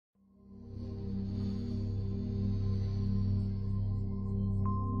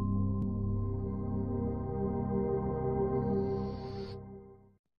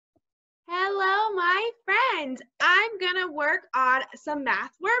friends, I'm gonna work on some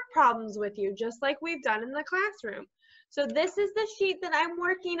math word problems with you, just like we've done in the classroom. So this is the sheet that I'm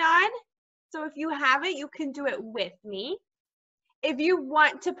working on. So if you have it, you can do it with me. If you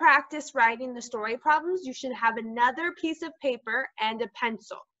want to practice writing the story problems, you should have another piece of paper and a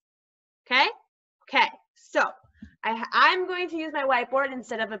pencil. Okay? Okay, so I'm going to use my whiteboard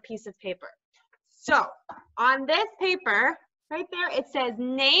instead of a piece of paper. So on this paper, right there, it says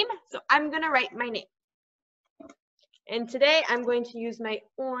name. So I'm gonna write my name. And today I'm going to use my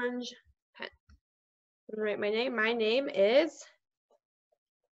orange pen. I'm gonna write my name. My name is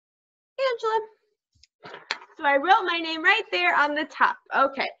Angela. So I wrote my name right there on the top.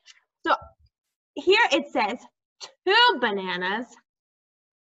 Okay, so here it says 2 bananas.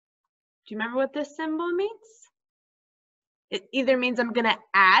 Do you remember what this symbol means? It either means I'm gonna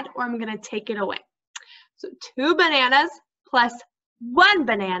add or I'm gonna take it away. So 2 bananas plus 1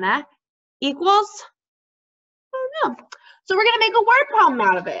 banana equals, I don't know. So we're gonna make a word problem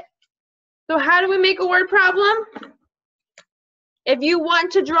out of it. So how do we make a word problem? If you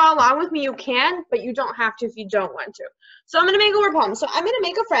want to draw along with me, you can, but you don't have to if you don't want to. So I'm gonna make a word problem. So I'm gonna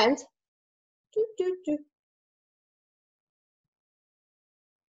make a friend.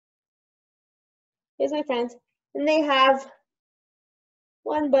 Here's my friend. And they have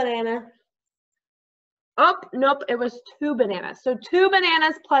 1 banana. Oh, nope, it was 2 bananas. So 2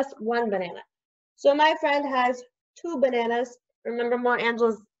 bananas plus 1 banana. So my friend has 2 bananas. Remember,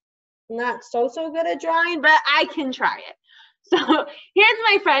 Angela's not so good at drawing, but I can try it. So here's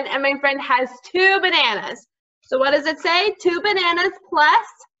my friend, and my friend has 2 bananas. So what does it say? 2 bananas plus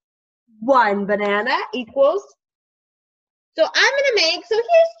 1 banana equals. So I'm gonna make, so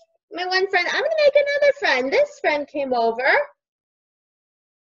here's my one friend. I'm gonna make another friend. This friend came over.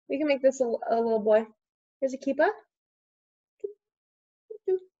 We can make this a little boy. Here's a keeper.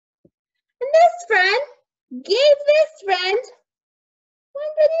 And this friend gave this friend 1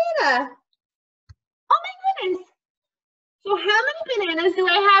 banana. Oh my goodness. So how many bananas do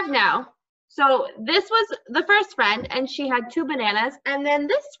I have now? So this was the first friend and she had 2 bananas, and then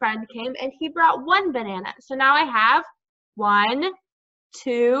this friend came and he brought 1 banana. So now I have 1,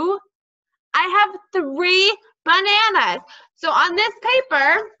 2, I have 3 bananas. So on this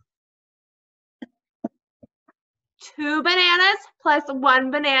paper, 2 bananas plus 1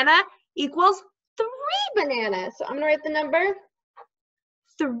 banana equals 3 bananas. So I'm gonna write the number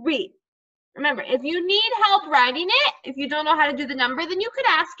 3. Remember, if you need help writing it, if you don't know how to do the number, then you could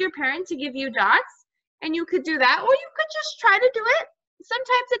ask your parent to give you dots, and you could do that, or you could just try to do it.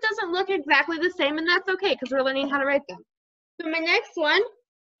 Sometimes it doesn't look exactly the same, and that's okay, because we're learning how to write them. So my next one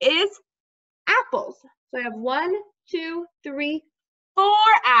is apples. So I have 1, 2, 3, 4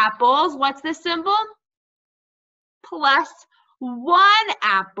 apples. What's this symbol? Plus 1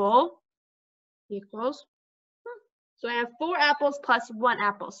 apple equals. So I have 4 apples plus 1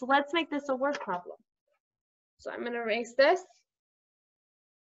 apple. So let's make this a word problem. So I'm going to erase this.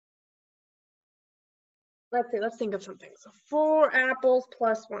 Let's see, let's think of something. So 4 apples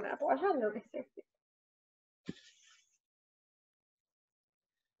plus 1 apple. I have no eraser.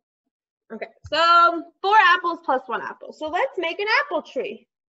 Okay, so 4 apples plus 1 apple. So let's make an apple tree.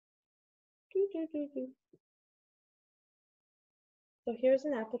 So here's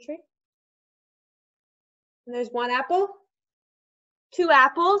an apple tree. And there's 1 apple, 2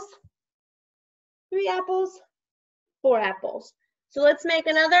 apples, 3 apples, 4 apples. So let's make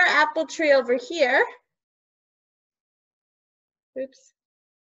another apple tree over here. Oops.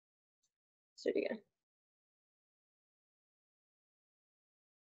 Let's do it again.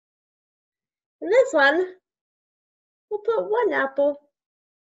 And this one, we'll put 1 apple.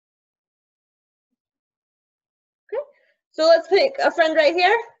 Okay, so let's pick a friend right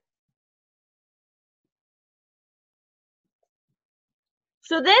here.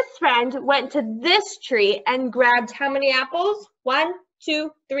 So this friend went to this tree and grabbed how many apples? 1, 2,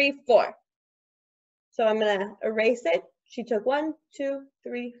 3, 4. So I'm gonna erase it. She took 1, 2,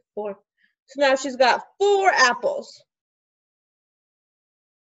 3, 4. So now she's got 4 apples.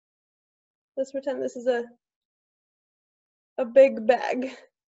 Let's pretend this is a big bag.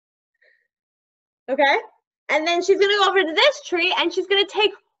 Okay? And then she's gonna go over to this tree and she's gonna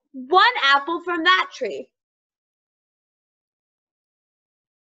take 1 apple from that tree.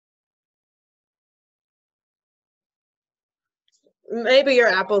 Maybe your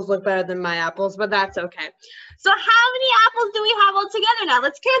apples look better than my apples, but that's okay. So how many apples do we have all together now?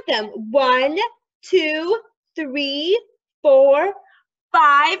 Let's count them. 1, 2, 3, 4,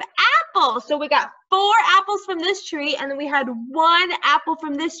 5 apples. So we got 4 apples from this tree, and then we had 1 apple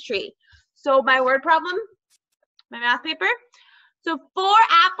from this tree. So my word problem, my math paper, So 4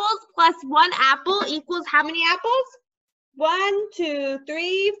 apples plus 1 apple equals how many apples? 1, 2,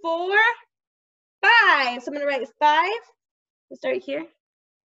 3, 4, 5. So I'm going to write 5. Let's start here.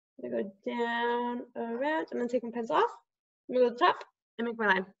 I'm going to go down, around. I'm going to take my pencil off. I'm going to go to the top and make my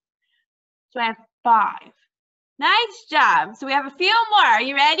line. So I have 5. Nice job. So we have a few more. Are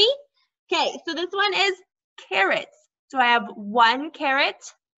you ready? Okay, so this one is carrots. So I have 1 carrot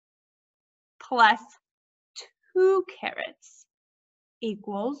plus 2 carrots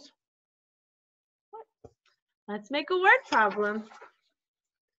equals what? Let's make a word problem.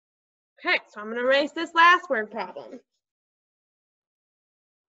 Okay, so I'm going to erase this last word problem.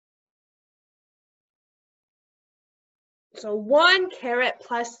 So 1 carrot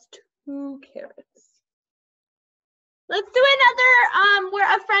plus 2 carrots. Let's do another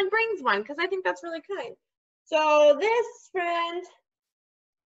where a friend brings one, because I think that's really kind. So this friend,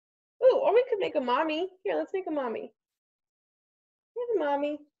 ooh, or we could make a mommy. Here, let's make a mommy. Here's a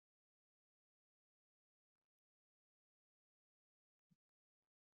mommy.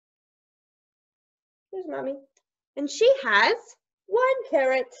 Here's mommy. And she has 1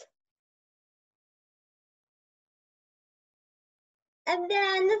 carrot. And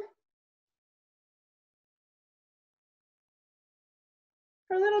then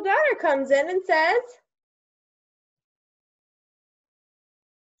her little daughter comes in and says,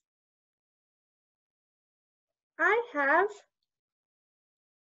 I have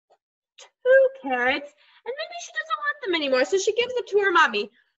 2 carrots, and maybe she doesn't want them anymore, so she gives it to her mommy.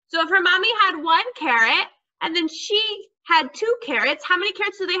 So if her mommy had 1 carrot, and then she had 2 carrots, how many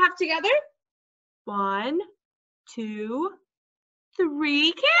carrots do they have together? 1, 2,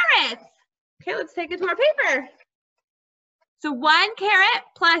 3 carrots. Okay, let's take it to our paper. So 1 carrot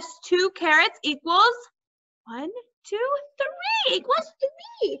plus 2 carrots equals 1, 2, 3 equals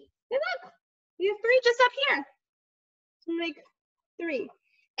 3. Hey, look, we have 3 just up here. So make 3.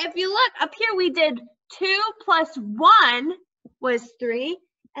 If you look up here, we did 2 plus 1 was 3.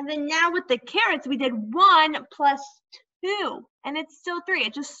 And then now with the carrots, we did 1 plus 2. And it's still 3.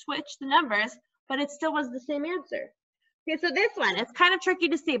 It just switched the numbers, but it still was the same answer. Okay, so this one, it's kind of tricky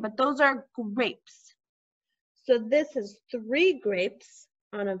to see, but those are grapes. So this is 3 grapes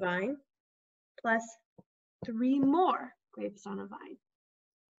on a vine plus 3 more grapes on a vine.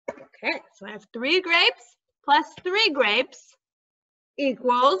 Okay, so I have 3 grapes plus 3 grapes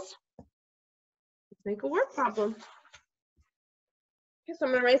equals, let's make a word problem. Okay, so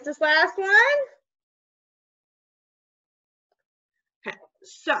I'm going to erase this last one. Okay,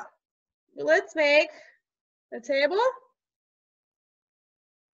 so let's make a table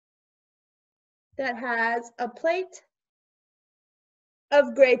that has a plate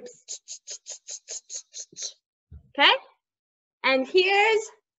of grapes. Okay, and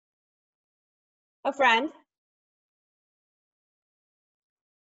here's a friend.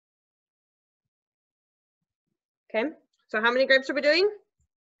 Okay, so how many grapes are we doing?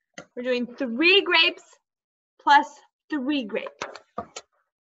 We're doing 3 grapes plus 3 grapes.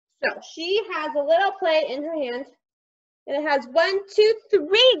 So she has a little plate in her hand, and it has 1, 2,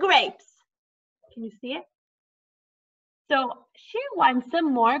 3 grapes. Can you see it? So she wants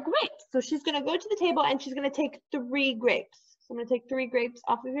some more grapes. So she's going to go to the table and she's going to take 3 grapes. So I'm going to take 3 grapes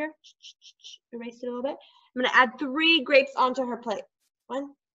off of here. Erase it a little bit. I'm going to add 3 grapes onto her plate.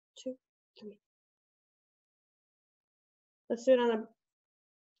 1, 2, 3. Let's do it on a,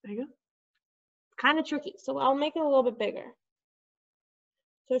 there you go. It's kind of tricky. So I'll make it a little bit bigger.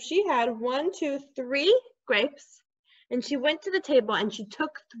 So she had 1, 2, 3 grapes, and she went to the table and she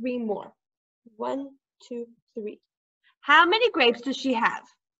took 3 more. 1, 2, 3. How many grapes does she have?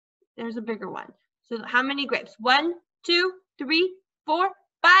 There's a bigger one. So how many grapes? 1, 2, 3, 4,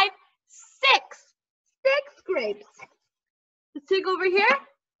 5, 6. 6 grapes. Let's take over here.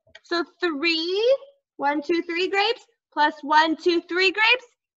 So 3, 1, 2, 3 grapes plus 1, 2, 3 grapes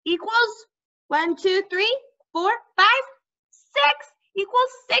equals 1, 2, 3, 4, 5, 6 equals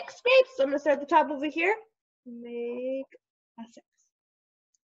 6 grapes. So I'm going to start at the top over here. Make a 6.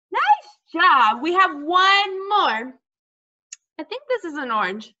 Nice job. We have 1 more. I think this is an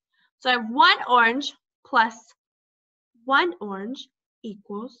orange. So I have 1 orange plus 1 orange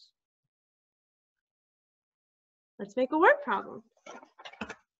equals, let's make a word problem.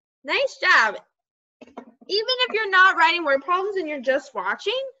 Nice job. Even if you're not writing word problems and you're just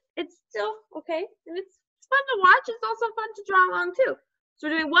watching, it's still okay. And it's fun to watch. It's also fun to draw along too. So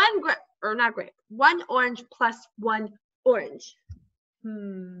we're doing 1 grape, or not grape, 1 orange plus 1 orange.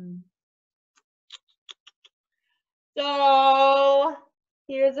 So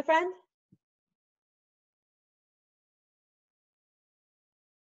here's a friend.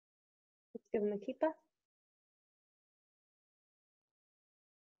 Let's give him a keeper.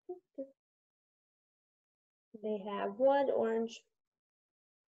 They have 1 orange.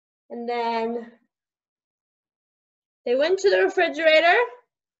 And then they went to the refrigerator.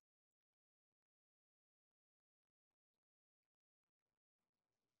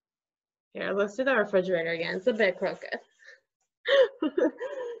 Here, let's do the refrigerator again. It's a bit crooked.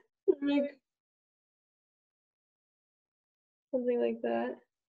 Something like that.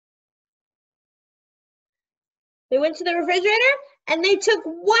 They went to the refrigerator and they took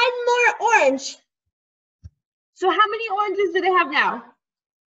 1 more orange. So how many oranges do they have now?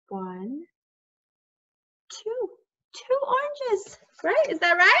 1, 2. 2 oranges, right? Is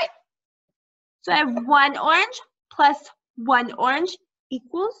that right? So I have 1 orange plus 1 orange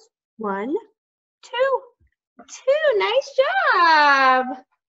equals 1, 2. 2, nice job.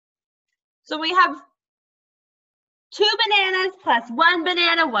 So we have 2 bananas plus 1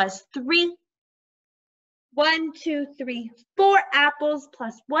 banana was 3. 1, 2, 3, 4 apples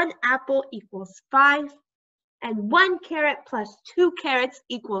plus 1 apple equals 5. And 1 carrot plus 2 carrots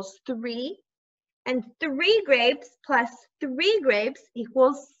equals 3. And 3 grapes plus 3 grapes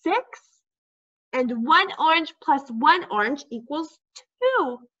equals 6. And 1 orange plus 1 orange equals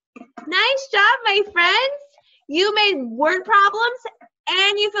 2. Nice job, my friends. You made word problems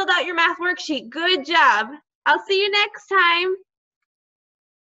and you filled out your math worksheet. Good job. I'll see you next time.